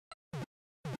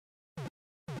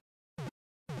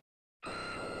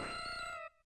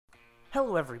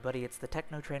Hello everybody, it's the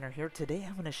Techno Trainer here. Today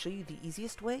I'm going to show you the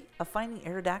easiest way of finding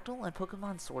Aerodactyl in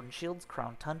Pokemon Sword and Shield's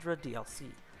Crown Tundra DLC.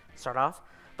 Start off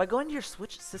by going to your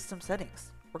Switch system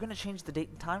settings. We're going to change the date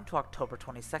and time to October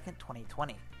 22nd,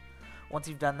 2020. Once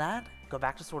you've done that, go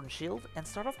back to Sword and Shield and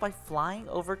start off by flying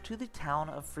over to the town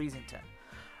of Freezington.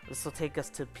 This will take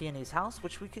us to Peony's house,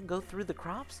 which we can go through the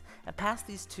crops and past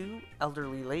these two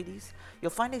elderly ladies. You'll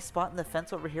find a spot in the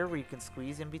fence over here where you can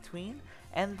squeeze in between,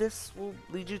 and this will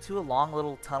lead you to a long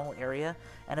little tunnel area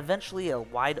and eventually a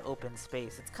wide open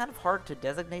space. It's kind of hard to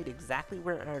designate exactly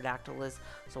where Aerodactyl is,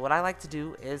 so what I like to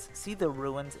do is see the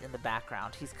ruins in the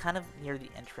background. He's kind of near the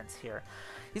entrance here.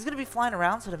 He's going to be flying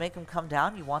around, so to make him come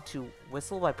down, you want to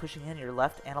whistle by pushing in your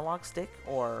left analog stick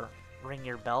or ring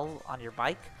your bell on your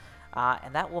bike.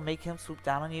 And that will make him swoop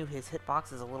down on you. His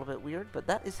hitbox is a little bit weird, but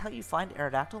that is how you find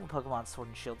Aerodactyl in Pokemon Sword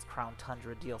and Shield's Crown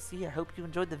Tundra DLC. I hope you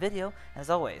enjoyed the video, and as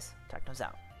always, Techno's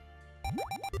out.